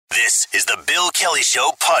This is the Bill Kelly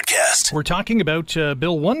Show podcast. We're talking about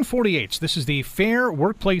Bill 148. This is the Fair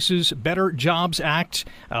Workplaces, Better Jobs Act.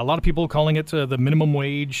 A lot of people calling it the minimum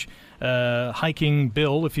wage hiking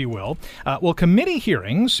bill, if you will. Well, committee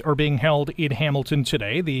hearings are being held in Hamilton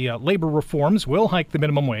today. The labor reforms will hike the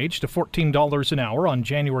minimum wage to $14 an hour on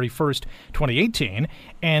January 1st, 2018,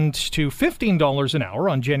 and to $15 an hour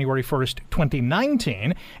on January 1st,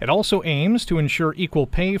 2019. It also aims to ensure equal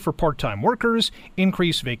pay for part-time workers,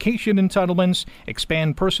 increase vacation entitlements,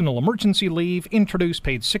 expand personal emergency leave, introduce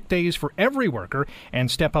paid sick days for every worker, and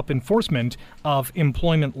step up enforcement of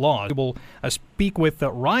employment laws. We will speak with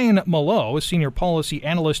Ryan Mallow, a senior policy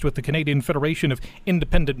analyst with the Canadian Federation of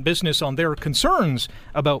Independent Business, on their concerns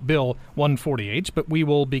about Bill 148. But we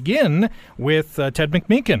will begin with Ted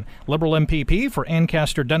McMeekin, Liberal MPP for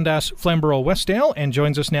Ancaster, Dundas, Flamborough, Westdale, and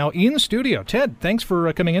joins us now in studio. Ted, thanks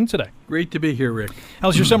for coming in today. Great to be here, Rick.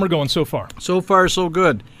 How's your summer going so far? So far, so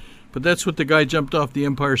good. But that's what the guy jumped off the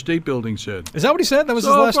Empire State Building said. Is that what he said? That was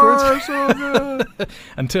his last words? So good.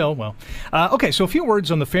 Until, well. Okay, so a few words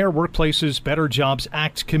on the Fair Workplaces, Better Jobs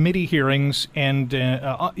Act committee hearings. And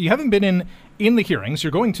you haven't been in the hearings.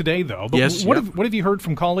 You're going today, though. But yes. What have you heard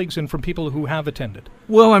from colleagues and from people who have attended?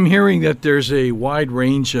 Well, I'm hearing that there's a wide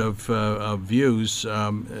range of views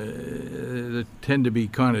that tend to be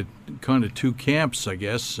kind of two camps, I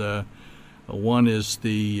guess. One is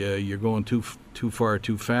the you're going too far,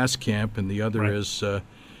 too fast camp, and the other is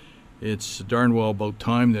it's darn well about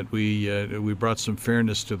time that we brought some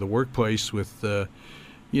fairness to the workplace. With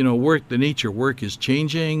work, the nature of work is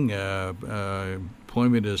changing.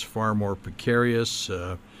 Employment is far more precarious.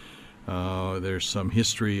 There's some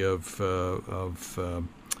history of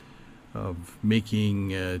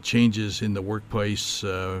making changes in the workplace.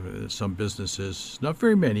 Some businesses, not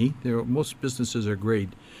very many. Most businesses are great,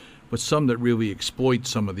 but some that really exploit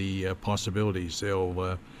some of the possibilities.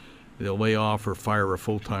 They'll lay off or fire a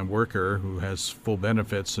full-time worker who has full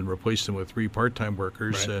benefits and replace them with 3 part-time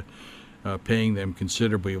workers, right. Paying them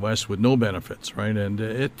considerably less with no benefits, right? And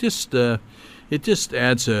it just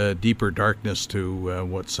adds a deeper darkness to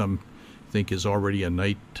what some think is already a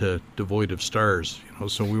night devoid of stars.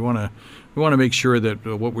 So we want to make sure that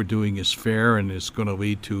what we're doing is fair and is going to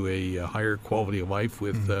lead to a higher quality of life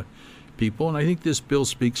with people, and I think this bill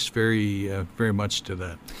speaks very much to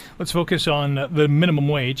that. Let's focus on the minimum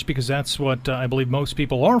wage, because that's what I believe most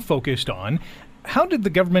people are focused on. How did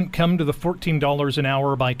the government come to the $14 an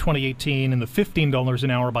hour by 2018 and the $15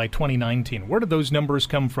 an hour by 2019? Where did those numbers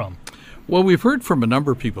come from? Well, we've heard from a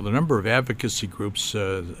number of people, a number of advocacy groups,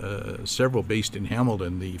 several based in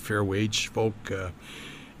Hamilton, the Fair Wage folk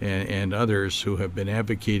and others who have been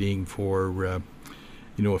advocating for a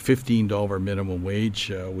 $15 minimum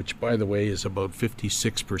wage, which, by the way, is about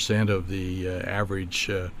 56% of the average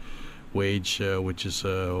wage, which is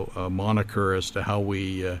a moniker as to how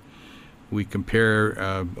we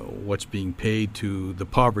compare what's being paid to the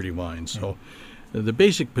poverty line. So the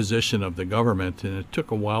basic position of the government, and it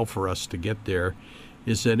took a while for us to get there,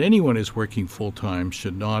 is that anyone who's working full-time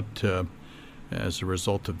should not, as a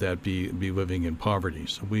result of that, be living in poverty.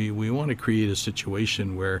 So we want to create a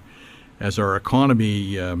situation where, as our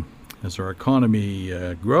economy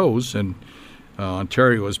grows, and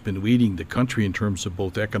Ontario has been leading the country in terms of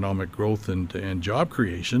both economic growth and job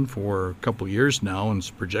creation for a couple of years now, and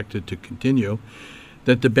is projected to continue,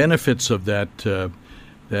 that the benefits of that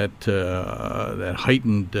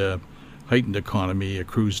heightened economy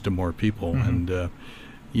accrues to more people. Mm-hmm. And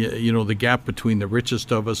the gap between the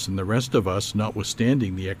richest of us and the rest of us,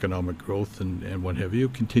 notwithstanding the economic growth and what have you,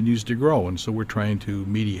 continues to grow. And so we're trying to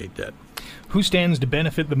mediate that. Who stands to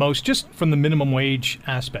benefit the most just from the minimum wage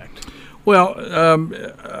aspect? Well,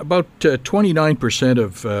 about 29%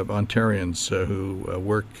 of Ontarians who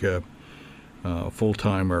work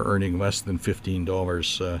full-time are earning less than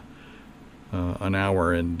 $15 an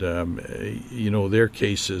hour. And, their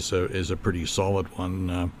case is a pretty solid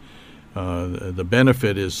one. The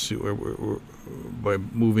benefit is, by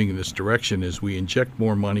moving in this direction, is we inject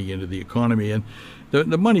more money into the economy, and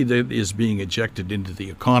the money that is being injected into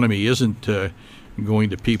the economy isn't going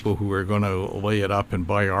to people who are going to lay it up and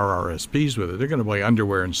buy RRSPs with it. They're going to buy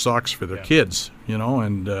underwear and socks for their kids,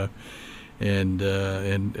 and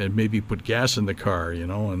maybe put gas in the car,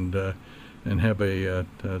 and have a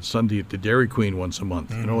Sunday at the Dairy Queen once a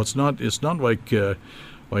month. Mm-hmm. It's not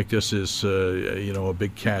like this is a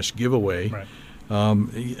big cash giveaway. Right.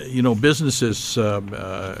 Businesses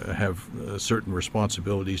have certain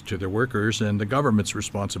responsibilities to their workers, and the government's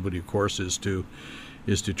responsibility, of course, is to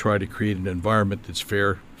try to create an environment that's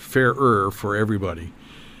fairer for everybody.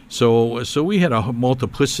 So we had a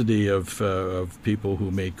multiplicity of people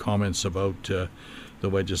who made comments about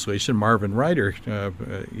legislation. Marvin Ryder,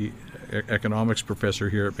 economics professor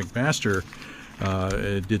here at McMaster,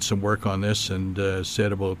 did some work on this and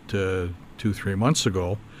said about 2-3 months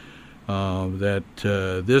ago that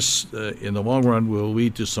this, in the long run, will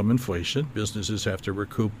lead to some inflation. Businesses have to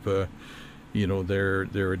recoup,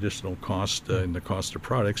 their additional cost and the cost of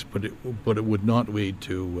products, but it would not lead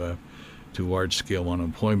to large-scale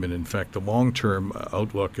unemployment. In fact, the long-term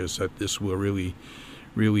outlook is that this will really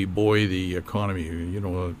buoy the economy.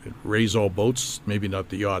 Raise all boats, maybe not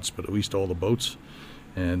the yachts, but at least all the boats.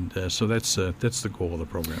 And so that's the goal of the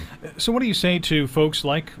program. So what do you say to folks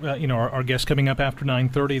like, our guest coming up after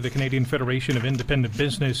 9:30, the Canadian Federation of Independent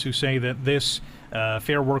Business, who say that this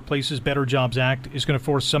Fair Workplaces, Better Jobs Act is going to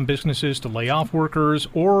force some businesses to lay off workers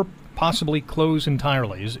or possibly close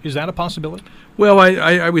entirely? Is that a possibility? Well,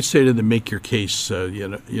 I would say to them, make your case.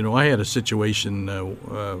 I had a situation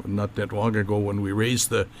not that long ago when we raised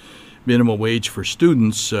the minimum wage for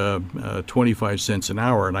students 25 cents an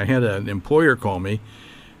hour, and I had an employer call me,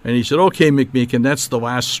 and he said, "Okay, McMeekin, that's the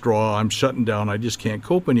last straw. I'm shutting down. I just can't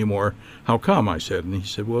cope anymore. How come?" I said, and he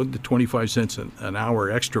said, "Well, the 25 cents an hour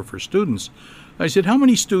extra for students." I said, "How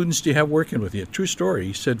many students do you have working with you?" True story.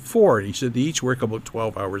 He said 4. He said they each work about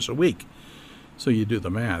 12 hours a week. So you do the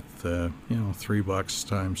math. $3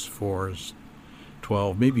 times 4 is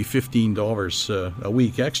 12, maybe $15 a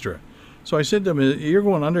week extra. So I said to him, "You're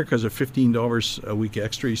going under because of $15 a week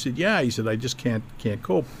extra?" He said, "Yeah." He said, "I just can't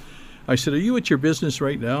cope." I said, "Are you at your business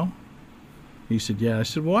right now?" He said, "Yeah." I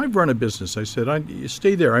said, "Well, I've run a business." I said, "You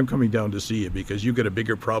stay there. I'm coming down to see you because you got a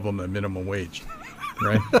bigger problem than minimum wage."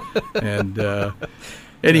 Right? And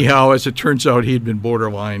anyhow, as it turns out, he'd been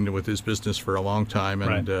borderline with his business for a long time,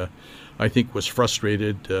 and right. I think was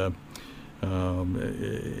frustrated. There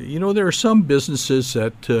are some businesses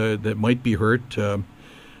that might be hurt.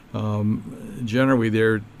 Generally,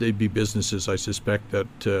 they'd be businesses, I suspect, that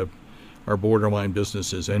are borderline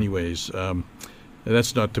businesses anyways. And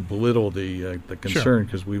that's not to belittle the concern,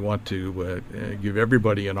 because we want to give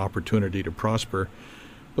everybody an opportunity to prosper.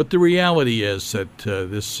 But the reality is that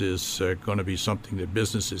this is going to be something that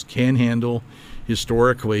businesses can handle.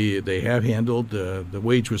 Historically, they have handled. The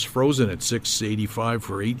wage was frozen at $6.85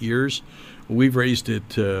 for 8 years. We've raised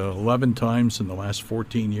it 11 times in the last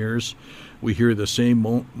 14 years. We hear the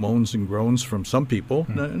same moans and groans from some people,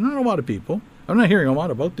 not a lot of people. I'm not hearing a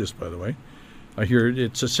lot about this, by the way. I hear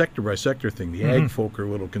it's a sector-by-sector thing. The ag folk are a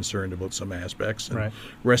little concerned about some aspects, and right.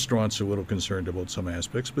 Restaurants are a little concerned about some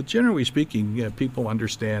aspects. But generally speaking, people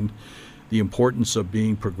understand the importance of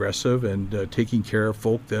being progressive and taking care of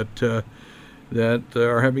folk that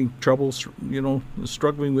are having trouble,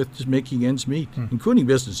 struggling with just making ends meet, including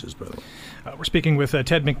businesses, by the way. We're speaking with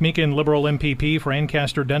Ted McMeekin, Liberal MPP for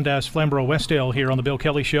Ancaster, Dundas, Flamborough, Westdale here on the Bill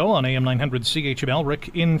Kelly Show on AM 900 CHML. Rick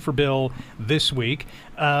in for Bill this week.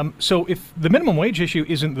 So if the minimum wage issue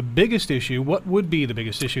isn't the biggest issue, what would be the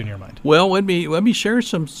biggest issue in your mind? Well, let me share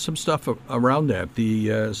some stuff around that.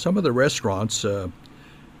 Some of the restaurants,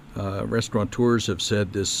 restaurateurs have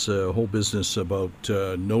said this whole business about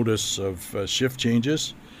notice of shift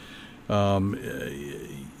changes. Some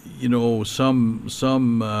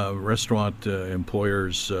restaurant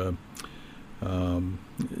employers,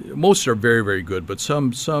 most are very, very good, but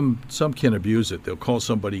some can abuse it. They'll call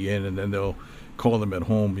somebody in, and then they'll call them at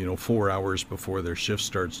home, 4 hours before their shift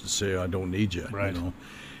starts to say, "I don't need you." Right.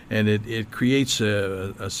 And it creates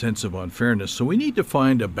a sense of unfairness. So we need to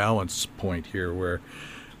find a balance point here where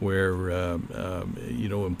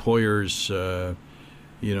employers are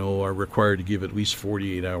required to give at least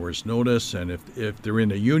 48 hours notice, and if they're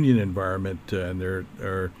in a union environment and there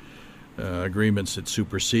are agreements that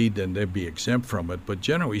supersede, then they'd be exempt from it. But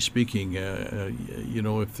generally speaking,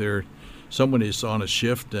 if someone is on a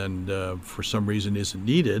shift and for some reason isn't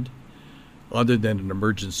needed, other than an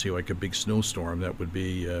emergency like a big snowstorm, that would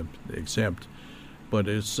be exempt. But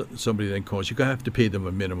if somebody then calls, you have to pay them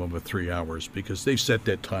a minimum of 3 hours because they've set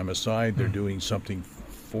that time aside. They're doing something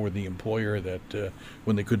for the employer that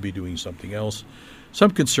when they could be doing something else.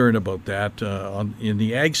 Some concern about that. In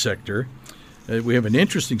the ag sector, we have an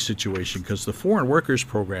interesting situation because the Foreign Workers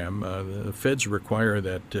Program, the feds require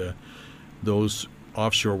that those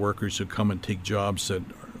offshore workers who come and take jobs that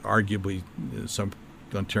arguably some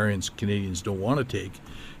Ontarians, Canadians don't want to take,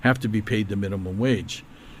 have to be paid the minimum wage.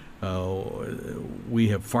 We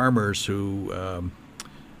have farmers who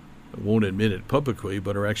won't admit it publicly,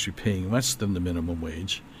 but are actually paying less than the minimum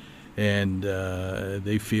wage. And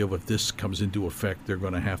they feel if this comes into effect, they're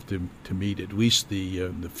going to have to meet at least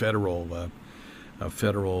the federal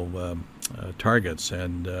targets.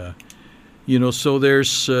 And, so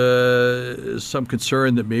there's some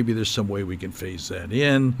concern that maybe there's some way we can phase that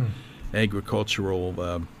in.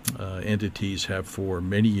 agricultural entities have for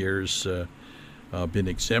many years been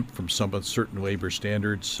exempt from some of certain labor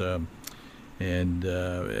standards, and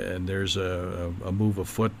there's a move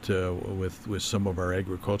afoot with some of our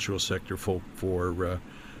agricultural sector folk for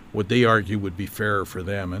what they argue would be fairer for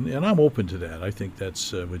them, and I'm open to that. I think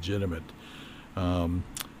that's legitimate.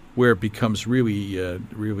 Where it becomes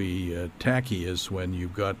really tacky is when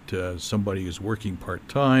you've got somebody who's working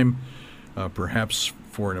part-time, perhaps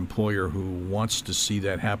for an employer who wants to see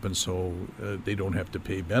that happen so they don't have to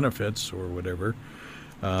pay benefits or whatever,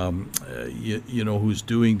 who's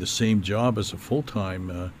doing the same job as a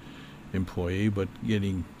full-time employee but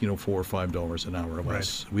getting $4 or $5 an hour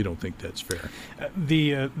less. Right. We don't think that's fair.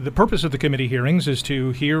 The purpose of the committee hearings is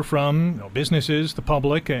to hear from businesses, the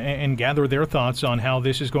public, and gather their thoughts on how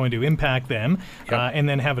this is going to impact them, and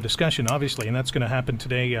then have a discussion, obviously, and that's going to happen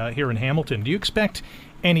today here in Hamilton. Do you expect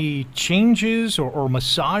any changes or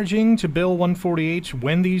massaging to Bill 148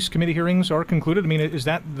 when these committee hearings are concluded? I mean, is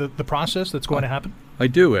that the process that's going to happen? I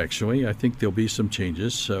do, actually. I think there'll be some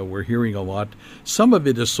changes. We're hearing a lot. Some of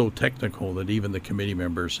it is so technical that even the committee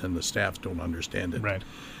members and the staff don't understand it. Right.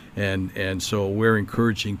 And so we're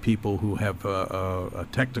encouraging people who have a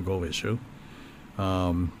technical issue,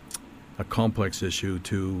 a complex issue,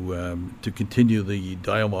 to continue the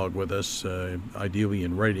dialogue with us, ideally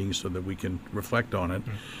in writing, so that we can reflect on it.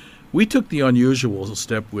 Mm-hmm. We took the unusual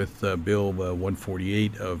step with Bill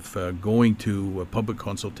 148 of going to a public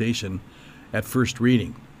consultation at first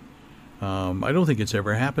reading. I don't think it's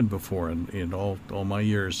ever happened before in all my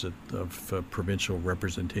years of provincial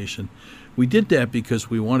representation. We did that because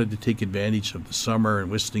we wanted to take advantage of the summer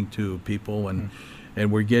and listening to people, and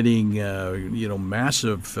we're getting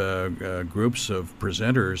massive groups of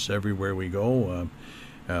presenters everywhere we go.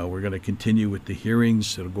 We're going to continue with the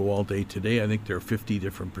hearings. It'll go all day today. I think there are 50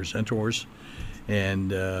 different presenters,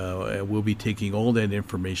 and we'll be taking all that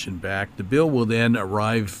information back. The bill will then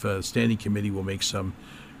arrive. Standing committee will make some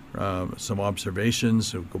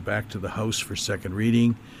observations. It'll go back to the House for second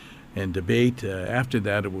reading and debate. After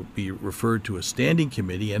that, it will be referred to a standing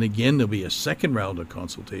committee, and again, there'll be a second round of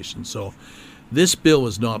consultation. So this bill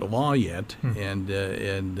is not a law yet, and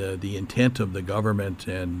the intent of the government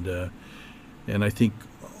and I think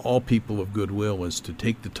all people of goodwill is to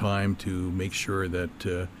take the time to make sure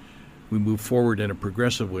that we move forward in a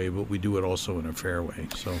progressive way, but we do it also in a fair way.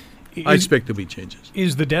 So I expect there'll be changes.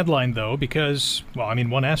 Is the deadline, though, because,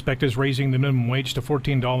 one aspect is raising the minimum wage to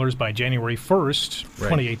 $14 by January 1st,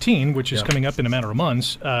 2018, which is coming up in a matter of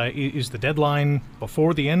months. Is the deadline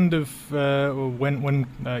before the end of when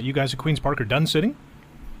you guys at Queen's Park are done sitting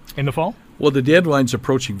in the fall? Well, the deadline's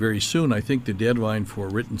approaching very soon. I think the deadline for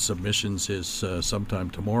written submissions is sometime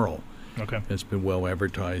tomorrow. Okay. It's been well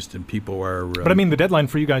advertised, and people are... but, the deadline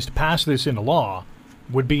for you guys to pass this into law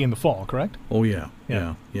would be in the fall, correct? Oh, yeah.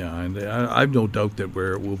 And I've no doubt that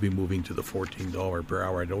we'll be moving to the $14 per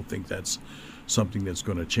hour. I don't think that's something that's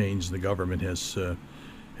going to change. The government has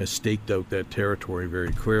staked out that territory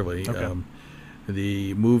very clearly. Okay.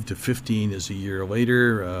 The move to 15 is a year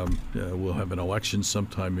later. We'll have an election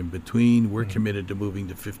sometime in between. We're committed to moving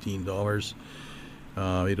to $15.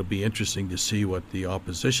 It'll be interesting to see what the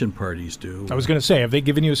opposition parties do. I was going to say, have they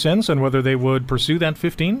given you a sense on whether they would pursue that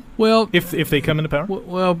 15? Well, if they come into power?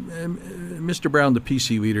 Well, Mr. Brown, the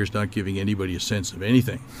PC leader, is not giving anybody a sense of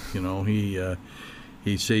anything.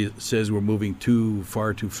 He says we're moving too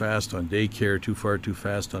far too fast on daycare, too far too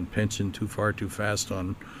fast on pension, too far too fast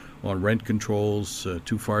on rent controls,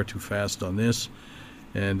 too far too fast on this.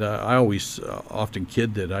 And I always often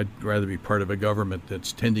kid that I'd rather be part of a government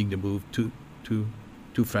that's tending to move too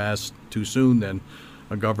fast, too soon, than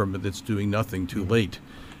a government that's doing nothing too late.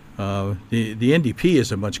 The NDP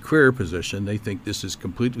is a much clearer position. They think this is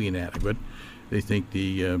completely inadequate. They think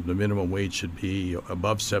the minimum wage should be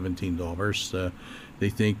above $17. They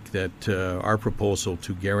think that our proposal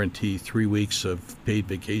to guarantee 3 weeks of paid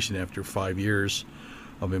vacation after 5 years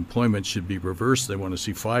of employment should be reversed. They want to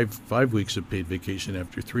see five weeks of paid vacation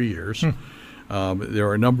after 3 years. There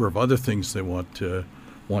are a number of other things they want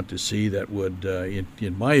to see that would,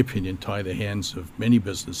 in my opinion, tie the hands of many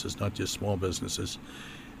businesses, not just small businesses.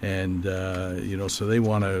 And so they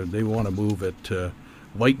want to move at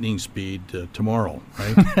lightning speed tomorrow,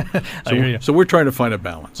 right? So we're trying to find a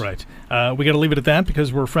balance. Right. We got to leave it at that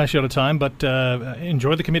because we're fresh out of time, but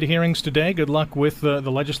enjoy the committee hearings today. Good luck with the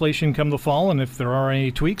legislation come the fall, and if there are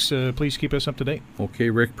any tweaks, please keep us up to date. Okay,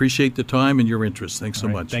 Rick, appreciate the time and your interest. Thanks so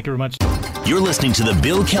much. Thank you very much. You're listening to The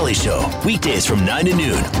Bill Kelly Show, weekdays from 9 to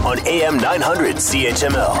noon on AM 900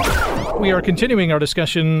 CHML. We are continuing our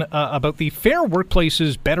discussion about the Fair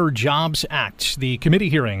Workplaces, Better Jobs Act. The committee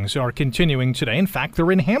hearings are continuing today. In fact,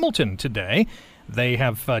 They're in Hamilton today. They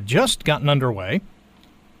have just gotten underway.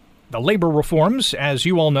 The labor reforms, as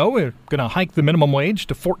you all know, are going to hike the minimum wage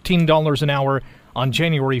to $14 an hour on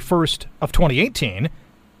January 1st of 2018.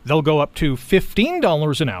 They'll go up to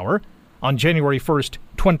 $15 an hour on January 1st,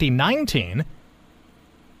 2019.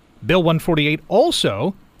 Bill 148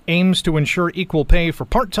 also aims to ensure equal pay for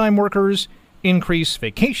part-time workers, increase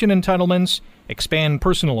vacation entitlements, expand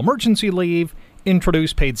personal emergency leave,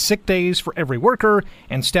 introduce paid sick days for every worker,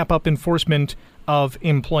 and step up enforcement of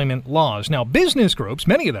employment laws. Now, business groups,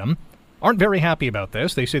 many of them, aren't very happy about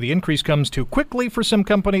this. They say the increase comes too quickly for some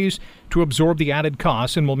companies to absorb the added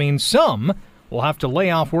costs and will mean some will have to lay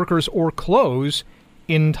off workers or close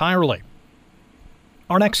entirely.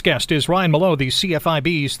 Our next guest is Ryan Mallough, the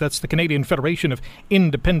CFIB's, that's the Canadian Federation of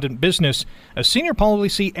Independent Business, a senior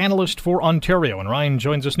policy analyst for Ontario. And Ryan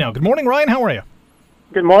joins us now. Good morning, Ryan. How are you?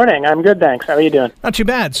 Good morning. I'm good, thanks. How are you doing? Not too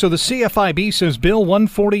bad. So the CFIB says Bill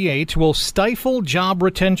 148 will stifle job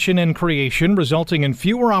retention and creation, resulting in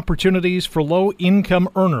fewer opportunities for low-income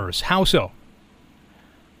earners. How so?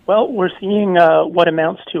 Well, we're seeing what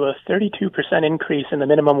amounts to a 32% increase in the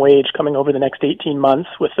minimum wage coming over the next 18 months,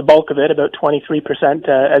 with the bulk of it, about 23%,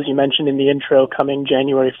 as you mentioned in the intro, coming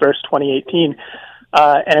January 1st, 2018.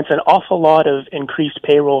 And it's an awful lot of increased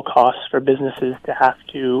payroll costs for businesses to have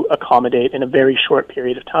to accommodate in a very short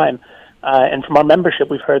period of time. And from our membership,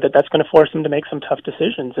 we've heard that that's going to force them to make some tough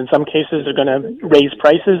decisions. In some cases, they're going to raise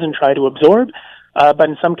prices and try to absorb. But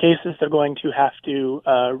in some cases, they're going to have to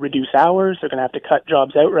reduce hours. They're going to have to cut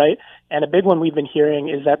jobs outright. And a big one we've been hearing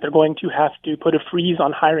is that they're going to have to put a freeze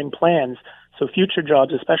on hiring plans. So future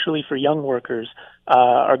jobs, especially for young workers,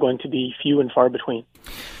 are going to be few and far between.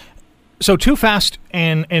 So too fast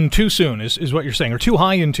and too soon is what you're saying, or too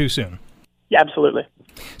high and too soon? Yeah, absolutely.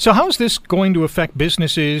 So how is this going to affect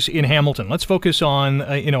businesses in Hamilton? Let's focus on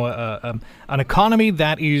an economy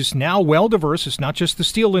that is now well diverse. It's not just the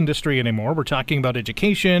steel industry anymore. We're talking about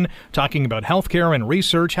education, talking about healthcare and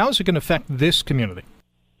research. How is it going to affect this community?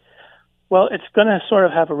 Well, it's going to sort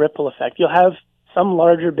of have a ripple effect. You'll have some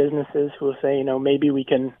larger businesses who will say, maybe we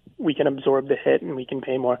can absorb the hit and we can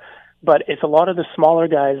pay more. But it's a lot of the smaller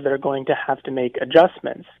guys that are going to have to make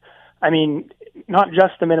adjustments. I mean, not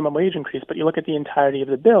just the minimum wage increase, but you look at the entirety of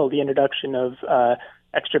the bill, the introduction of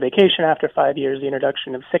extra vacation after 5 years, the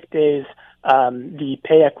introduction of sick days, the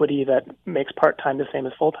pay equity that makes part-time the same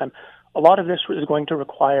as full-time. A lot of this is going to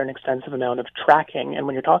require an extensive amount of tracking. And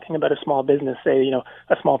when you're talking about a small business, say,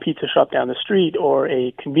 a small pizza shop down the street or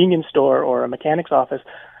a convenience store or a mechanic's office,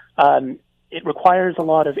 it requires a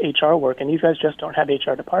lot of HR work, and these guys just don't have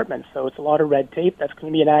HR departments. So it's a lot of red tape. That's going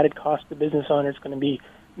to be an added cost to business owners. It's going to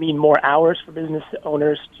mean more hours for business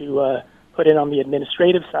owners to put in on the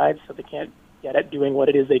administrative side, so they can't get at doing what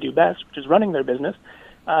it is they do best, which is running their business.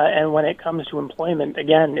 And when it comes to employment,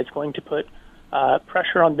 again, it's going to put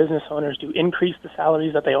pressure on business owners to increase the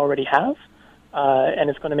salaries that they already have, and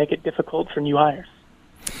it's going to make it difficult for new hires.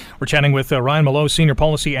 We're chatting with Ryan Mallough, Senior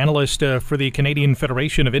Policy Analyst for the Canadian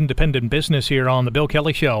Federation of Independent Business here on The Bill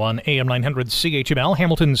Kelly Show on AM 900 CHML.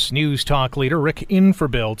 Hamilton's News Talk leader, Rick, in for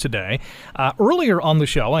Bill today. Earlier on the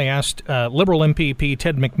show, I asked Liberal MPP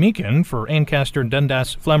Ted McMeekin for Ancaster and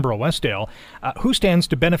Dundas Flamborough-Westdale who stands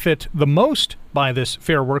to benefit the most by this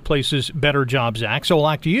Fair Workplaces, Better Jobs Act. So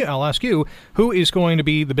I'll ask you, who is going to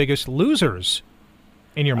be the biggest losers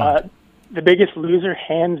in your mind? The biggest loser,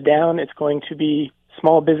 hands down, it's going to be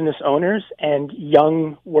small business owners and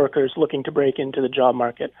young workers looking to break into the job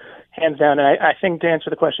market, hands down. And I think to answer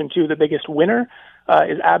the question, too, the biggest winner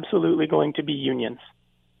is absolutely going to be unions.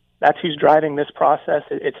 That's who's driving this process.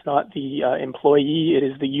 It's not the employee. It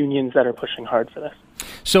is the unions that are pushing hard for this.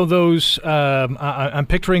 So those, I'm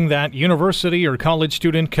picturing that university or college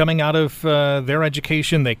student coming out of their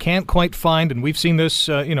education, they can't quite find, and we've seen this,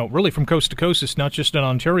 really from coast to coast. It's not just an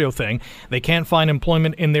Ontario thing. They can't find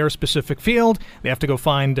employment in their specific field. They have to go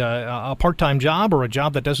find a part-time job or a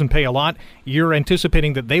job that doesn't pay a lot. You're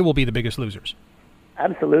anticipating that they will be the biggest losers.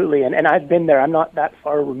 Absolutely, and I've been there. I'm not that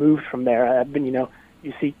far removed from there. I've been,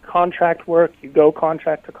 you see contract work, you go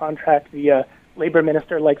contract to contract. The labor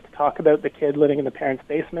minister likes to talk about the kid living in the parents'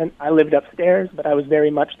 basement. I lived upstairs, but I was very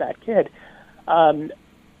much that kid.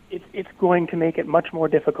 It's going to make it much more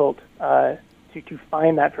difficult to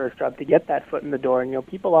find that first job, to get that foot in the door. And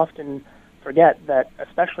people often forget that,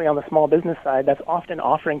 especially on the small business side, that's often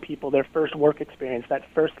offering people their first work experience, that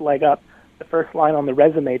first leg up, the first line on the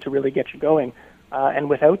resume to really get you going. And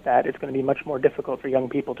without that, it's going to be much more difficult for young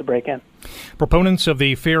people to break in. Proponents of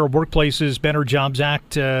the Fair Workplaces, Better Jobs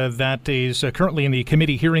Act that is currently in the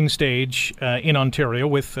committee hearing stage in Ontario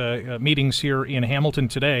with meetings here in Hamilton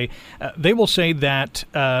today, they will say that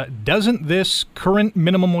doesn't this current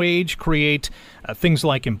minimum wage create things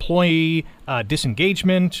like employee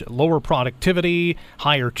disengagement, lower productivity,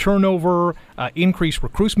 higher turnover, increased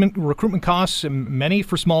recruitment costs, many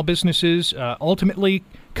for small businesses, ultimately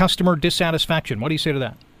customer dissatisfaction? What do you say to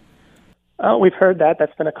that? We've heard that.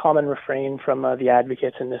 That's been a common refrain from the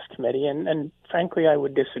advocates in this committee, and frankly, I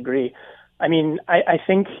would disagree. I mean, I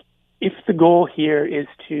think if the goal here is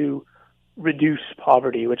to reduce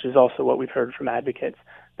poverty, which is also what we've heard from advocates,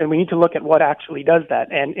 then we need to look at what actually does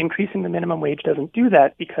that. And increasing the minimum wage doesn't do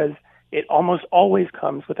that because it almost always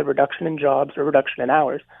comes with a reduction in jobs or reduction in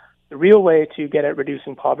hours. The real way to get at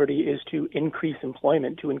reducing poverty is to increase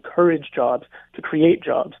employment, to encourage jobs, to create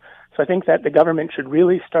jobs. So I think that the government should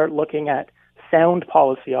really start looking at sound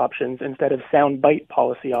policy options instead of sound bite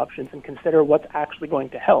policy options and consider what's actually going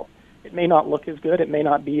to help. It may not look as good. It may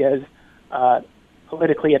not be as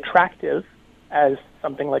politically attractive as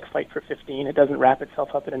something like Fight for 15. It doesn't wrap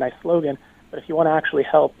itself up in a nice slogan. But if you want to actually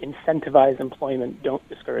help incentivize employment, don't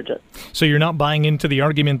discourage it. So you're not buying into the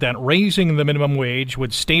argument that raising the minimum wage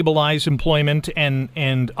would stabilize employment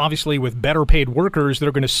and obviously with better paid workers,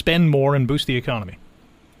 they're going to spend more and boost the economy?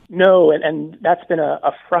 No, and that's been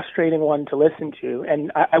a frustrating one to listen to.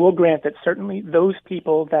 And I will grant that certainly those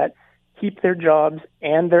people that keep their jobs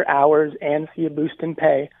and their hours and see a boost in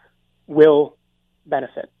pay will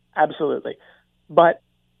benefit. Absolutely. But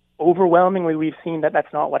overwhelmingly, we've seen that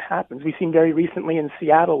that's not what happens. We've seen very recently in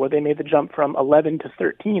Seattle where they made the jump from 11 to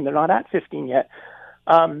 13. They're not at 15 yet.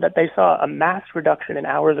 That they saw a mass reduction in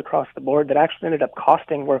hours across the board that actually ended up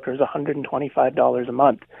costing workers $125 a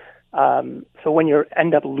month. So when you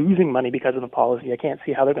end up losing money because of a policy, I can't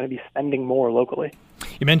see how they're going to be spending more locally.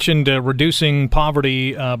 You mentioned reducing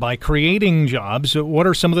poverty by creating jobs. What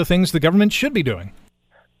are some of the things the government should be doing?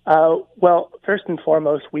 Well, first and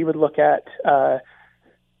foremost, we would look at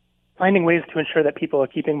finding ways to ensure that people are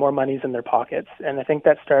keeping more monies in their pockets. And I think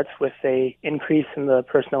that starts with an increase in the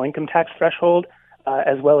personal income tax threshold,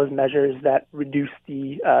 as well as measures that reduce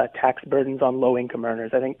the tax burdens on low-income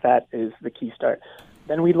earners. I think that is the key start.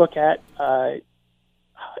 Then we look at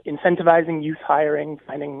incentivizing youth hiring,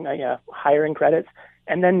 finding hiring credits,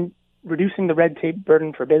 and then reducing the red tape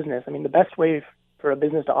burden for business. I mean, the best way for a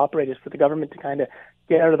business to operate is for the government to kind of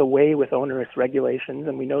get out of the way with onerous regulations,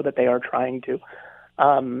 and we know that they are trying to.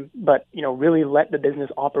 But, really let the business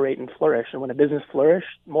operate and flourish. And when a business flourishes,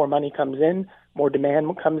 more money comes in, more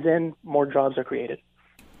demand comes in, more jobs are created.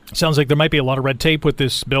 Sounds like there might be a lot of red tape with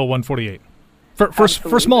this Bill 148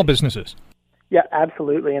 for small businesses. Yeah,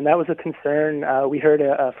 absolutely. And that was a concern. We heard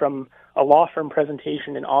from a law firm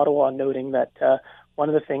presentation in Ottawa noting that one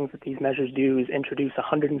of the things that these measures do is introduce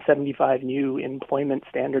 175 new employment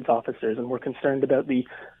standards officers, and we're concerned about the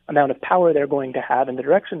amount of power they're going to have and the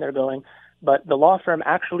direction they're going. But the law firm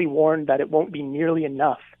actually warned that it won't be nearly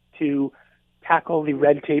enough to tackle the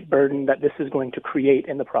red tape burden that this is going to create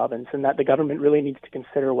in the province, and that the government really needs to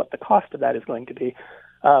consider what the cost of that is going to be,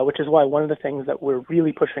 which is why one of the things that we're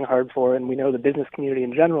really pushing hard for, and we know the business community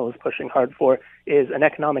in general is pushing hard for, is an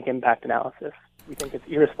economic impact analysis. We think it's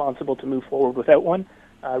irresponsible to move forward without one.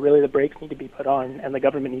 Really, the brakes need to be put on, and the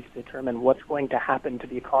government needs to determine what's going to happen to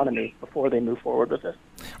the economy before they move forward with this.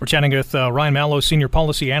 We're chatting with Ryan Mallow, Senior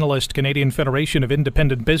Policy Analyst, Canadian Federation of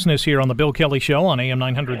Independent Business, here on the Bill Kelly Show on AM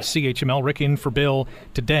 900 CHML. Rick in for Bill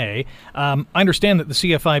today. I understand that the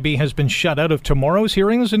CFIB has been shut out of tomorrow's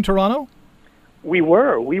hearings in Toronto? We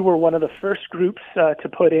were one of the first groups to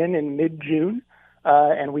put in mid-June.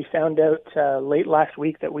 And we found out late last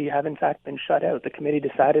week that we have, in fact, been shut out. The committee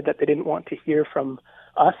decided that they didn't want to hear from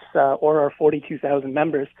us or our 42,000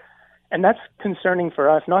 members. And that's concerning for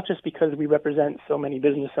us, not just because we represent so many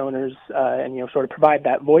business owners and, sort of provide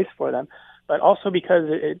that voice for them, but also because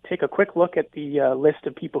take a quick look at the list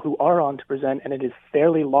of people who are on to present, and it is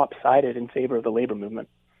fairly lopsided in favor of the labor movement.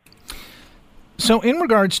 So in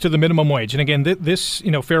regards to the minimum wage, and again, this,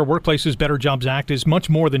 Fair Workplaces, Better Jobs Act is much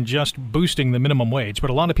more than just boosting the minimum wage, but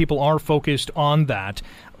a lot of people are focused on that.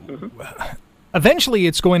 Mm-hmm. Eventually,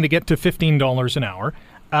 it's going to get to $15 an hour.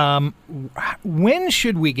 When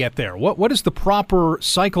should we get there? What is the proper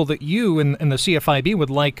cycle that you and the CFIB would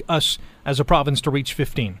like us as a province to reach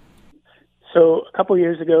 15? So a couple of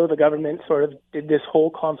years ago, the government sort of did this whole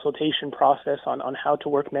consultation process on how to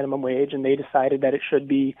work minimum wage, and they decided that it should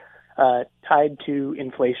be tied to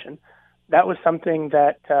inflation. that was something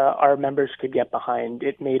that our members could get behind.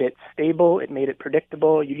 It made it stable. It made it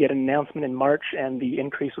predictable. You get an announcement in March, and the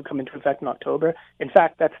increase would come into effect in October. In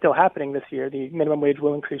fact, that's still happening this year. The minimum wage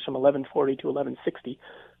will increase from $11.40 to $11.60,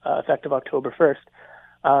 effective October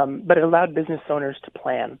 1st. But it allowed business owners to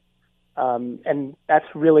plan. And that's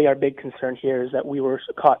really our big concern here, is that we were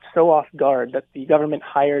caught so off guard that the government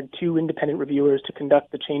hired 2 independent reviewers to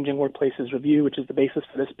conduct the Changing Workplaces Review, which is the basis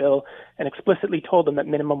for this bill, and explicitly told them that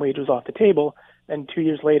minimum wage was off the table. Then 2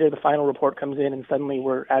 years later, the final report comes in, and suddenly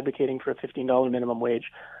we're advocating for a $15 minimum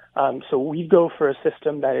wage. So we go for a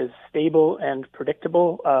system that is stable and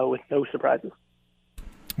predictable with no surprises.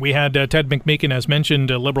 We had Ted McMeekin, as mentioned,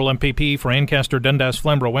 a Liberal MPP for Ancaster, Dundas,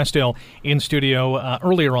 Flamborough, Westdale, in studio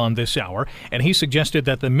earlier on this hour, and he suggested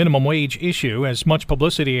that the minimum wage issue, as much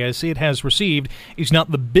publicity as it has received, is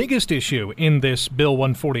not the biggest issue in this Bill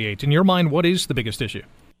 148. In your mind, what is the biggest issue?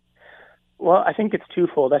 Well, I think it's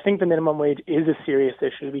twofold. I think the minimum wage is a serious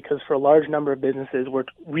issue because for a large number of businesses, we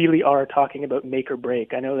really are talking about make or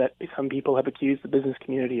break. I know that some people have accused the business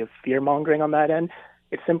community of fear-mongering on that end.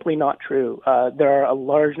 It's simply not true. There are a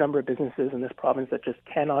large number of businesses in this province that just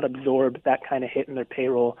cannot absorb that kind of hit in their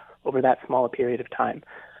payroll over that small a period of time.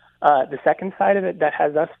 The second side of it that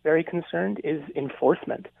has us very concerned is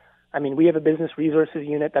enforcement. I mean, we have a business resources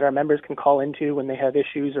unit that our members can call into when they have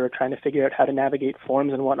issues or are trying to figure out how to navigate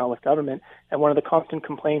forms and whatnot with government. And one of the constant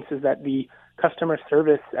complaints is that the customer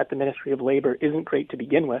service at the Ministry of Labour isn't great to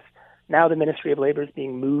begin with. Now the Ministry of Labour is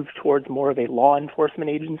being moved towards more of a law enforcement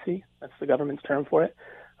agency. That's the government's term for it.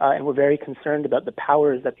 And we're very concerned about the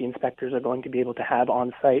powers that the inspectors are going to be able to have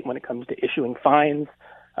on site when it comes to issuing fines.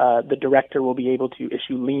 The director will be able to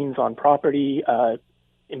issue liens on property,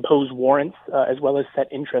 impose warrants, as well as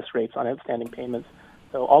set interest rates on outstanding payments.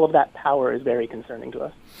 So all of that power is very concerning to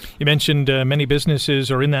us. You mentioned many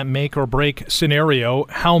businesses are in that make or break scenario.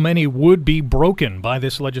 How many would be broken by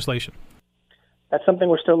this legislation? That's something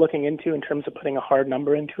we're still looking into in terms of putting a hard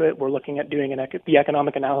number into it. We're looking at doing the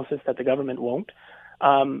economic analysis that the government won't.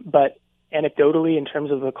 But anecdotally, in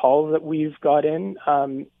terms of the calls that we've got in,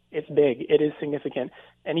 it's big. It is significant.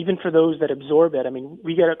 And even for those that absorb it, I mean,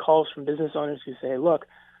 we get calls from business owners who say, look,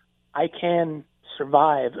 I can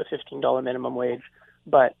survive a $15 minimum wage,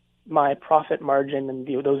 but my profit margin and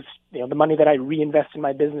the money that I reinvest in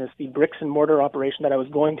my business, the bricks and mortar operation that I was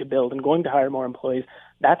going to build and going to hire more employees,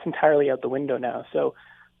 that's entirely out the window now. So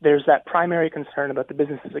there's that primary concern about the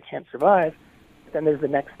businesses that can't survive. Then there's the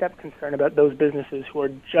next step concern about those businesses who are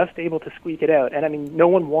just able to squeak it out. And I mean, no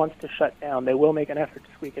one wants to shut down. They will make an effort to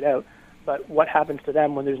squeak it out. But what happens to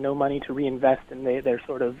them when there's no money to reinvest and they're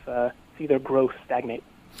sort of see their growth stagnate?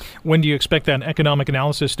 When do you expect that economic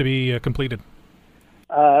analysis to be completed?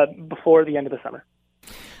 Before the end of the summer.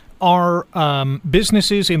 Are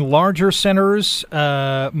businesses in larger centers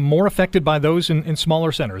more affected by those in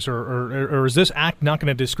smaller centers, or is this act not going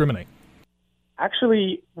to discriminate?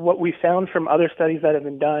 Actually, what we found from other studies that have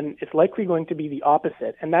been done, it's likely going to be the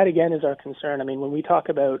opposite. And that, again, is our concern. I mean, when we talk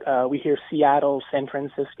about, we hear Seattle, San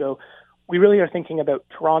Francisco, we really are thinking about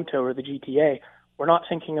Toronto or the GTA. We're not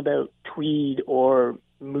thinking about Tweed or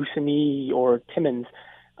Moosonee or Timmins.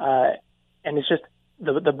 And it's just,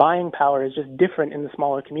 the buying power is just different in the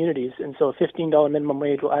smaller communities. And so a $15 minimum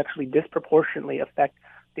wage will actually disproportionately affect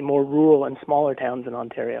the more rural and smaller towns in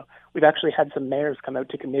Ontario. We've actually had some mayors come out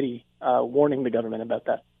to committee warning the government about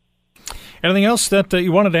that. Anything else that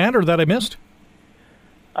you wanted to add or that I missed?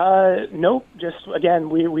 Nope. Just, again,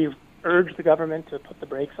 we've urged the government to put the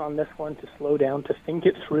brakes on this one, to slow down, to think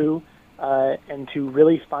it through, and to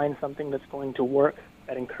really find something that's going to work,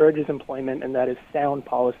 that encourages employment, and that is sound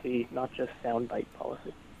policy, not just soundbite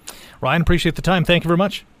policy. Ryan, appreciate the time. Thank you very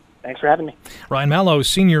much. Thanks for having me. Ryan Mallow,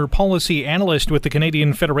 Senior Policy Analyst with the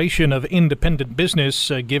Canadian Federation of Independent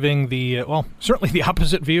Business, giving certainly the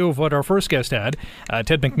opposite view of what our first guest had.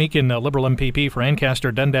 Ted McMeekin, Liberal MPP for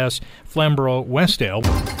Ancaster, Dundas, Flamborough, Westdale.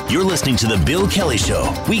 You're listening to The Bill Kelly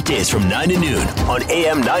Show, weekdays from 9 to noon on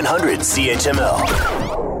AM 900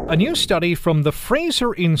 CHML. A new study from the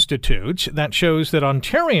Fraser Institute that shows that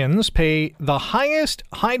Ontarians pay the highest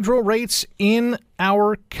hydro rates in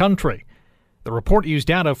our country. The report used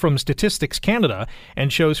data from Statistics Canada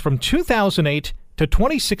and shows from 2008 to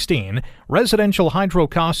 2016, residential hydro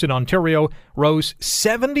costs in Ontario rose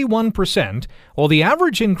 71%, while the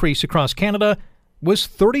average increase across Canada was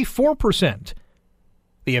 34%.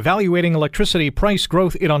 The Evaluating Electricity Price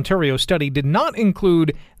Growth in Ontario study did not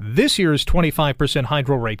include this year's 25%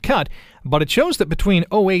 hydro rate cut, but it shows that between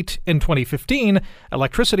 2008 and 2015,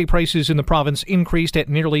 electricity prices in the province increased at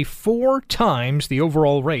nearly 4 times the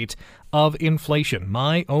overall rate of inflation.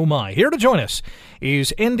 My, oh my. Here to join us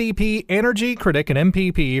is NDP energy critic and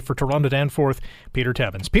MPP for Toronto Danforth, Peter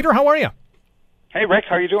Tabuns. Peter, how are you? Hey, Rick,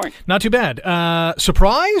 how are you doing? Not too bad.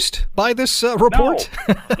 Surprised by this report?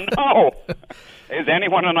 No. Is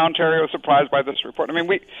anyone in Ontario surprised by this report? I mean,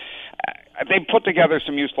 they put together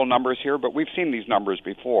some useful numbers here, but we've seen these numbers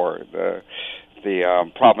before.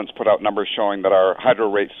 The province put out numbers showing that our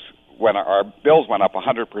hydro rates, when our bills went up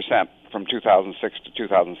 100% from 2006 to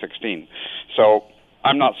 2016. So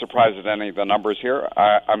I'm not surprised at any of the numbers here.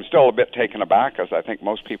 I'm still a bit taken aback, as I think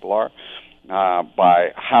most people are,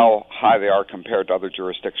 by how high they are compared to other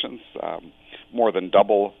jurisdictions. More than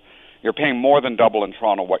double. You're paying more than double in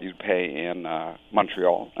Toronto what you'd pay in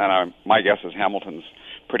Montreal, and my guess is Hamilton's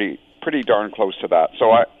pretty darn close to that. So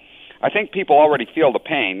I think people already feel the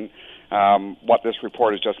pain. What this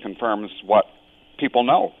report is just confirms what people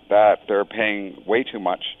know, that they're paying way too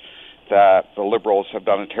much, that the Liberals have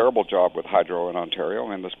done a terrible job with hydro in Ontario,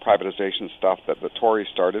 and this privatization stuff that the Tories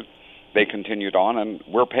started, they continued on, and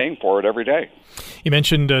we're paying for it every day. You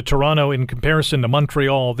mentioned Toronto in comparison to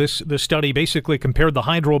Montreal. This study basically compared the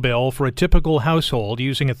hydro bill for a typical household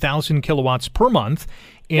using 1,000 kilowatts per month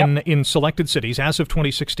in selected cities. As of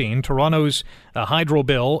 2016, Toronto's hydro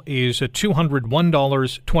bill is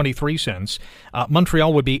 $201.23.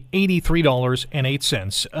 Montreal would be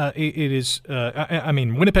 $83.08. It is,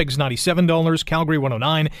 Winnipeg's $97, Calgary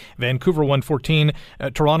 $109, Vancouver $114,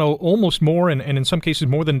 Toronto almost more, and in some cases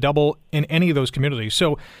more than double in any of those communities.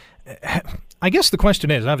 So I guess the question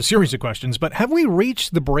is, I have a series of questions, but have we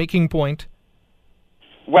reached the breaking point?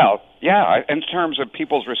 Well, yeah, in terms of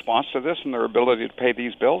people's response to this and their ability to pay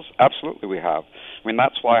these bills, absolutely we have. I mean,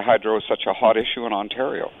 that's why hydro is such a hot issue in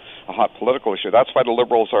Ontario, a hot political issue. That's why the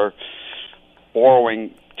Liberals are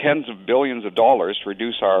borrowing tens of billions of dollars to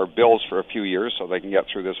reduce our bills for a few years so they can get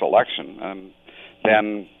through this election. And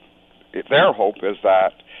then their hope is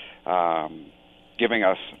that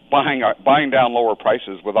buying down lower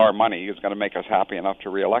prices with our money is going to make us happy enough to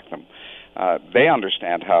reelect them. They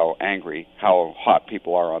understand how hot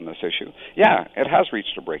people are on this issue. Yeah, it has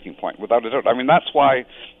reached a breaking point, without a doubt. I mean, that's why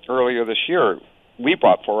earlier this year we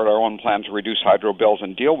brought forward our own plan to reduce hydro bills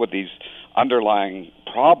and deal with these underlying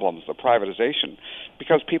problems, the privatization,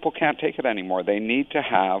 because people can't take it anymore. They need to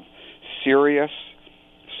have serious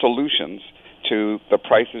solutions to the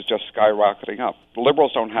prices just skyrocketing up. The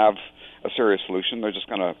Liberals don't have a serious solution. They're just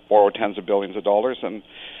going to borrow tens of billions of dollars, and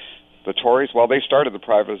the Tories, well, they started the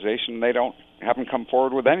privatization. They haven't come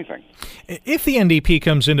forward with anything. If the NDP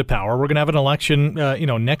comes into power, we're going to have an election,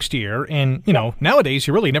 next year. And, nowadays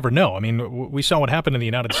you really never know. I mean, we saw what happened in the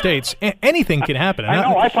United States. Anything can happen. I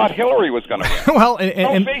know. I thought Hillary was going to win. Well,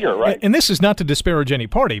 figure, right? And this is not to disparage any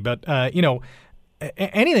party, but,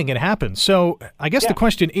 anything can happen. So I guess the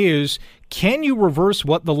question is, can you reverse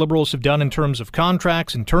what the Liberals have done in terms of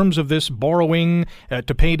contracts, in terms of this borrowing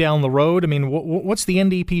to pay down the road? I mean, what's the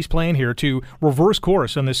NDP's plan here to reverse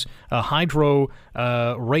course on this hydro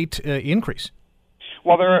rate increase?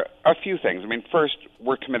 Well, there are a few things. I mean, first,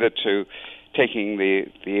 we're committed to taking the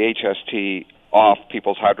HST off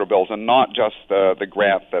people's hydro bills, and not just the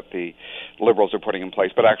grant that the Liberals are putting in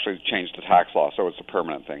place, but actually change the tax law so it's a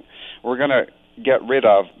permanent thing. We're going to get rid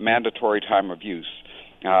of mandatory time of use.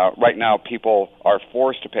 Right now, people are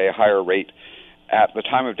forced to pay a higher rate at the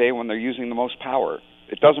time of day when they're using the most power.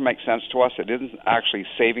 It doesn't make sense to us. It isn't actually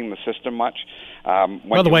saving the system much.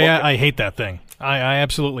 By the way, I hate that thing. I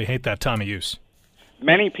absolutely hate that time of use.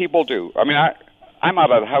 Many people do. I mean, I'm out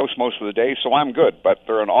of the house most of the day, so I'm good. But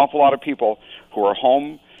there are an awful lot of people who are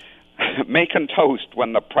home making toast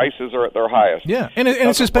when the prices are at their highest. Yeah, and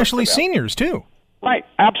it's especially seniors, too. Right,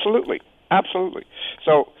 absolutely. Absolutely.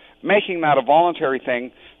 So making that a voluntary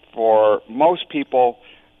thing for most people,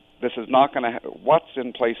 this is not going to, what's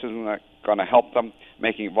in place isn't going to help them.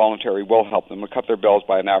 Making it voluntary will help them to cut their bills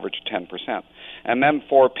by an average of 10%. And then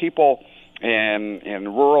for people in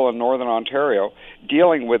rural and northern Ontario,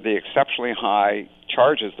 dealing with the exceptionally high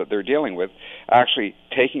charges that they're dealing with, actually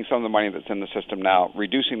taking some of the money that's in the system now,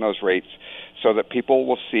 reducing those rates so that people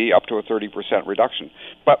will see up to a 30% reduction.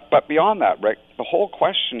 But beyond that, Rick, the whole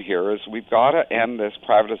question here is we've got to end this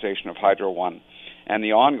privatization of Hydro One and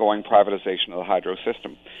the ongoing privatization of the hydro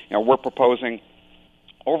system. We're proposing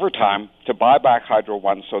over time to buy back Hydro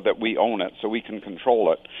One so that we own it, so we can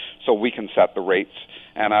control it, so we can set the rates.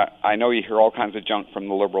 And I know you hear all kinds of junk from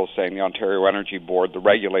the Liberals saying the Ontario Energy Board, the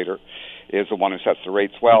regulator, is the one who sets the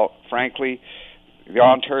rates. Well, frankly, the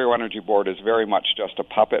Ontario Energy Board is very much just a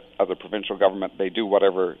puppet of the provincial government. They do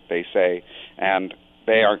whatever they say. And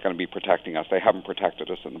they aren't going to be protecting us. They haven't protected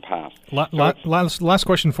us in the past. Last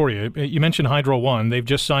question for you. You mentioned Hydro One. They've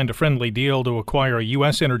just signed a friendly deal to acquire a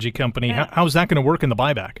U.S. energy company. How's that going to work in the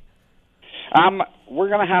buyback? We're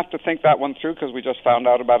going to have to think that one through because we just found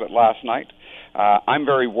out about it last night. I'm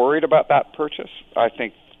very worried about that purchase. I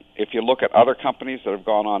think if you look at other companies that have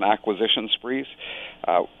gone on acquisition sprees,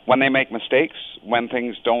 when they make mistakes, when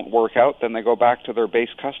things don't work out, then they go back to their base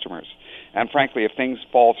customers. And frankly, if things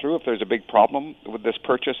fall through, if there's a big problem with this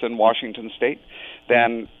purchase in Washington State,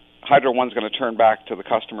 then Hydro One's going to turn back to the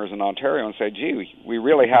customers in Ontario and say, gee, we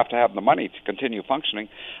really have to have the money to continue functioning.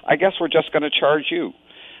 I guess we're just going to charge you.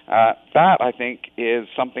 That, I think, is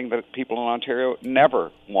something that people in Ontario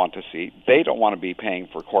never want to see. They don't want to be paying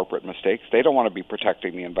for corporate mistakes. They don't want to be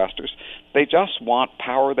protecting the investors. They just want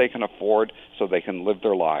power they can afford so they can live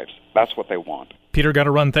their lives. That's what they want. Peter, got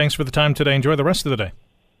to run. Thanks for the time today. Enjoy the rest of the day.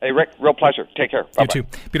 Hey, Rick, real pleasure. Take care. Bye-bye. You too.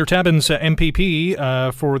 Peter Tabuns,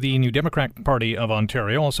 MPP for the New Democrat Party of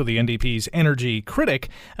Ontario, also the NDP's energy critic,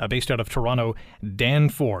 based out of Toronto,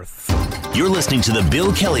 Danforth. You're listening to The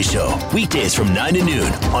Bill Kelly Show, weekdays from 9 to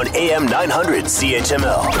noon on AM 900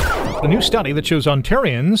 CHML. A new study that shows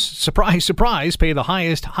Ontarians, surprise, surprise, pay the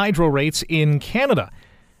highest hydro rates in Canada.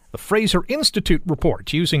 The Fraser Institute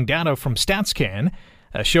report, using data from StatsCan,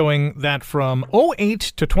 showing that from 2008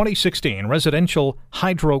 to 2016, residential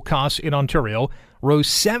hydro costs in Ontario rose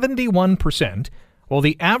 71%, while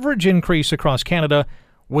the average increase across Canada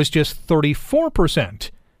was just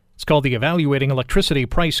 34%. It's called the Evaluating Electricity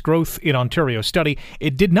Price Growth in Ontario study.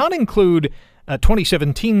 It did not include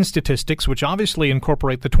 2017 statistics, which obviously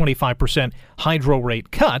incorporate the 25% hydro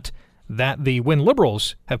rate cut that the Wynne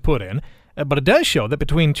Liberals have put in. But it does show that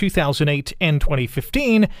between 2008 and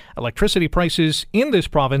 2015, electricity prices in this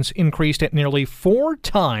province increased at nearly 4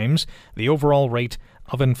 times the overall rate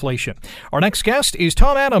of inflation. Our next guest is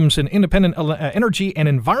Tom Adams, an independent energy and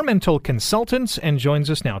environmental consultant, and joins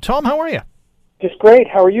us now. Tom, how are you? Just great.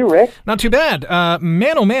 How are you, Rick? Not too bad.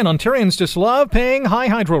 Man, oh man, Ontarians just love paying high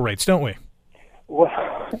hydro rates, don't we?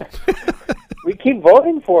 Well, we keep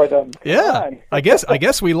voting for them. Yeah, I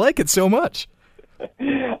guess we like it so much.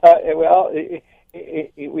 We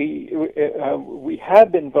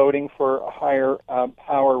have been voting for higher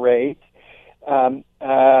power rates. We've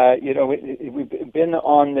been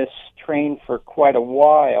on this train for quite a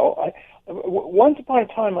while. Once upon a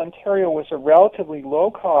time, Ontario was a relatively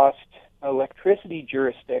low-cost electricity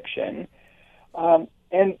jurisdiction,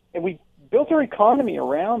 and we built our economy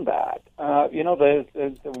around that.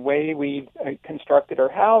 The way we constructed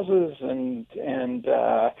our houses and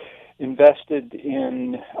invested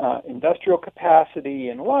in industrial capacity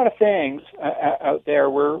and a lot of things out there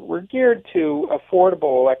were geared to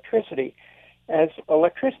affordable electricity. As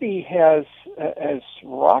electricity has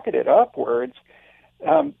rocketed upwards,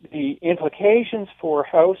 the implications for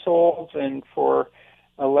households and for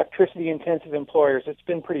electricity-intensive employers, it's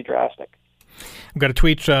been pretty drastic. I've got a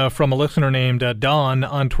tweet from a listener named Don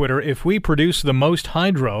on Twitter. If we produce the most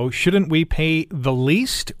hydro, shouldn't we pay the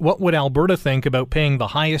least? What would Alberta think about paying the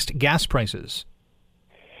highest gas prices?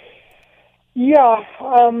 Yeah,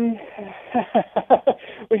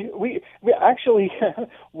 we actually,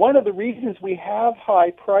 one of the reasons we have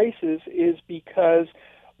high prices is because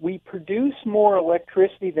we produce more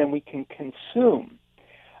electricity than we can consume.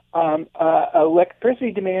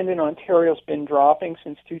 Electricity demand in Ontario has been dropping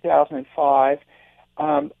since 2005.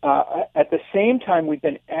 At the same time, we've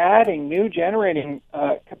been adding new generating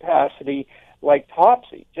capacity like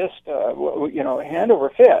Topsy, just hand over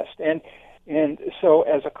fist. And so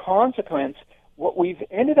as a consequence, what we've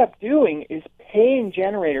ended up doing is paying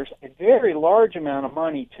generators a very large amount of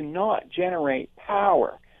money to not generate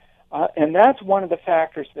power. And that's one of the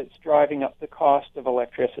factors that's driving up the cost of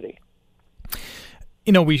electricity.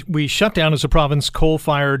 You know, we shut down as a province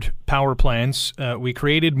coal-fired power plants. We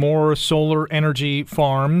created more solar energy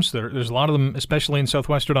farms. There's a lot of them, especially in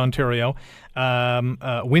southwestern Ontario.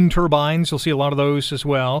 Wind turbines, you'll see a lot of those as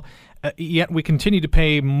well. Yet we continue to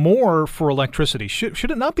pay more for electricity. Should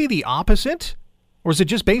it not be the opposite? Or is it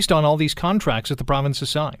just based on all these contracts that the province has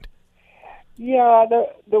signed? Yeah, this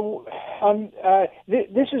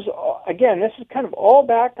is kind of all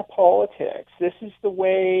back to politics. This is the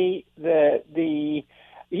way that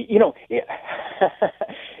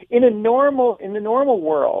in the normal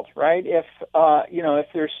world, right? If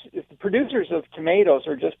the producers of tomatoes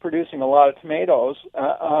are just producing a lot of tomatoes,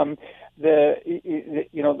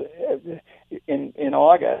 in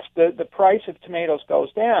August, the price of tomatoes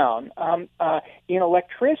goes down. In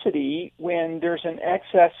electricity, when there's an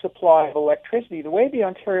excess supply of electricity, the way the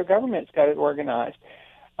Ontario government's got it organized,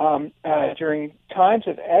 during times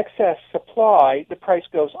of excess supply, the price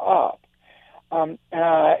goes up.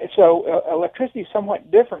 So electricity is somewhat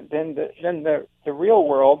different than the real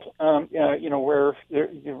world, where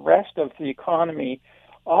the rest of the economy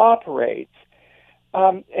operates.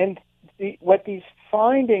 And what these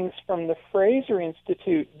findings from the Fraser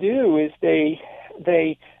Institute do is they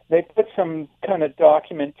put some kind of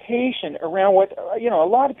documentation around what a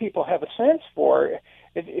lot of people have a sense for.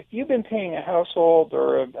 If you've been paying a household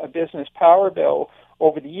or a business power bill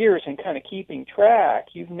over the years and kind of keeping track,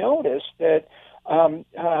 you've noticed that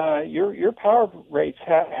your power rates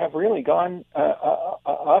have really gone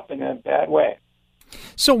up in a bad way.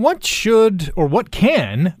 So what should or what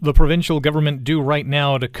can the provincial government do right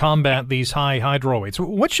now to combat these high hydro rates?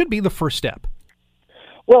 What should be the first step?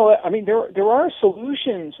 Well, I mean, there are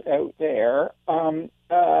solutions out there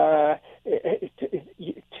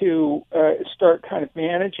to start kind of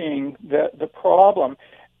managing the problem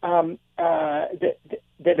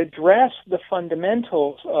that address the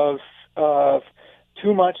fundamentals of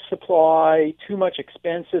too much supply, too much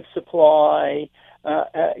expensive supply,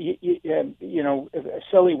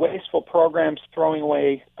 silly, wasteful programs throwing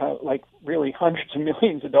away like really hundreds of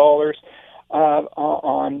millions of dollars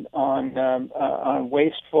on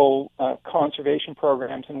wasteful conservation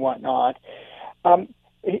programs and whatnot.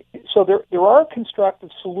 So there are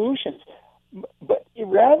constructive solutions, but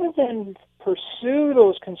rather than pursue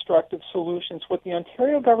those constructive solutions, what the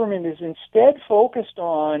Ontario government is instead focused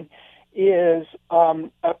on is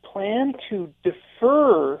a plan to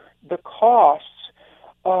defer the costs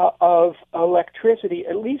of electricity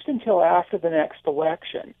at least until after the next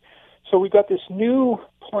election. So we've got this new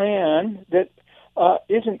plan that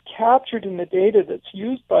isn't captured in the data that's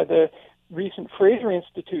used by the recent Fraser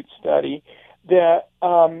Institute study that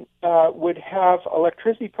would have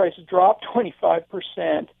electricity prices drop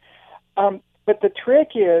 25%. But the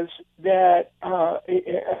trick is that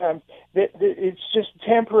it's just a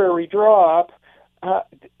temporary drop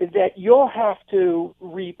that you'll have to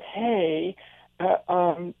repay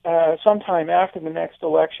sometime after the next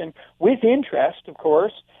election with interest, of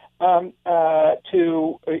course,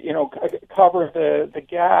 to cover the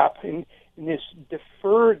gap in this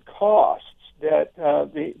deferred costs that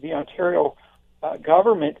the Ontario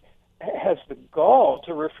government has the gall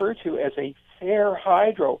to refer to as a fair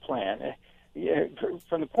hydro plan.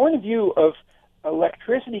 From the point of view of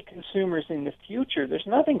electricity consumers in the future, there's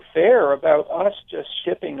nothing fair about us just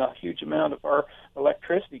shipping a huge amount of our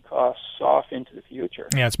electricity costs off into the future.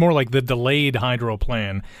 Yeah, it's more like the delayed hydro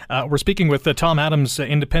plan. We're speaking with Tom Adams,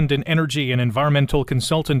 independent energy and environmental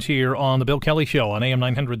consultant here on The Bill Kelly Show on AM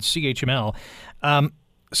 900 CHML.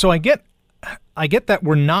 So I get that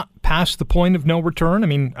we're not past the point of no return. I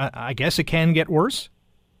mean, I guess it can get worse.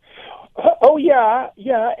 Oh yeah,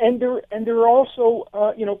 and there are also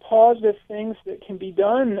positive things that can be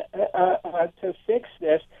done to fix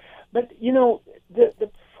this. But the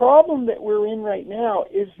problem that we're in right now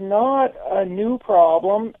is not a new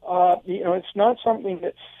problem. It's not something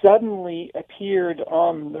that suddenly appeared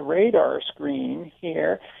on the radar screen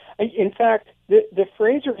here. In fact, the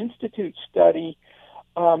Fraser Institute study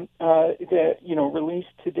that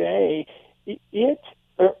released today,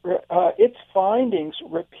 its findings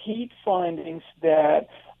repeat findings that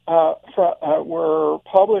were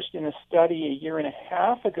published in a study a year and a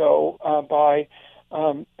half ago by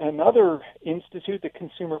another institute, the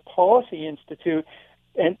Consumer Policy Institute,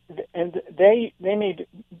 and they made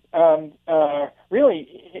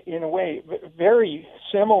really, in a way, very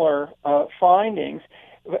similar findings.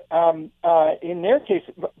 In their case,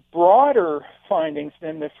 broader findings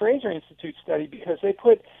than the Fraser Institute study, because they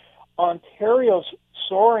put Ontario's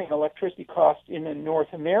soaring electricity costs in a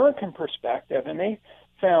North American perspective, and they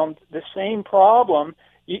found the same problem.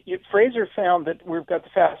 Fraser found that we've got the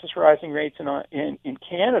fastest rising rates in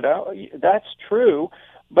Canada. That's true,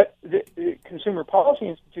 but the Consumer Policy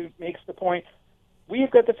Institute makes the point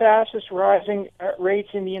we've got the fastest rising rates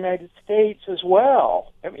in the United States as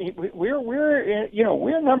well. I mean,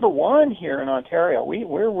 we're number one here in Ontario.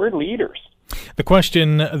 We're leaders. The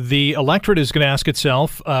question the electorate is going to ask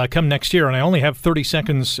itself come next year, and I only have 30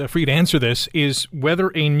 seconds for you to answer this, is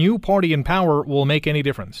whether a new party in power will make any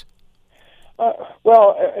difference.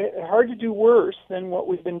 Hard to do worse than what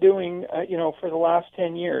we've been doing, for the last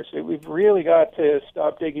 10 years. We've really got to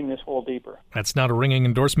stop digging this hole deeper. That's not a ringing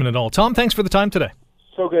endorsement at all. Tom, thanks for the time today.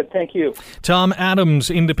 So good. Thank you. Tom Adams,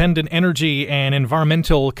 independent energy and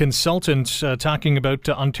environmental consultant, talking about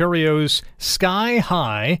Ontario's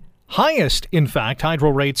highest, in fact, hydro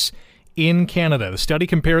rates in Canada. The study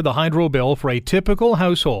compared the hydro bill for a typical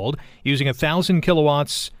household using 1,000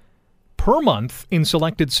 kilowatts per month in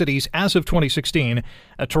selected cities as of 2016.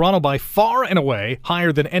 Toronto by far and away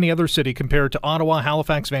higher than any other city compared to Ottawa,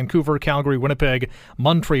 Halifax, Vancouver, Calgary, Winnipeg,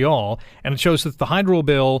 Montreal. And it shows that the hydro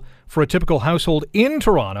bill for a typical household in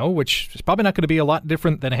Toronto, which is probably not going to be a lot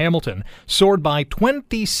different than Hamilton, soared by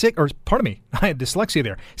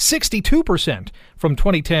 62% from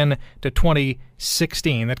 2010 to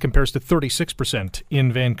 2016. That compares to 36%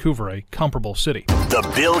 in Vancouver, a comparable city. The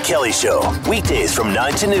Bill Kelly Show, weekdays from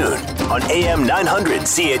 9 to noon on AM 900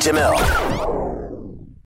 CHML.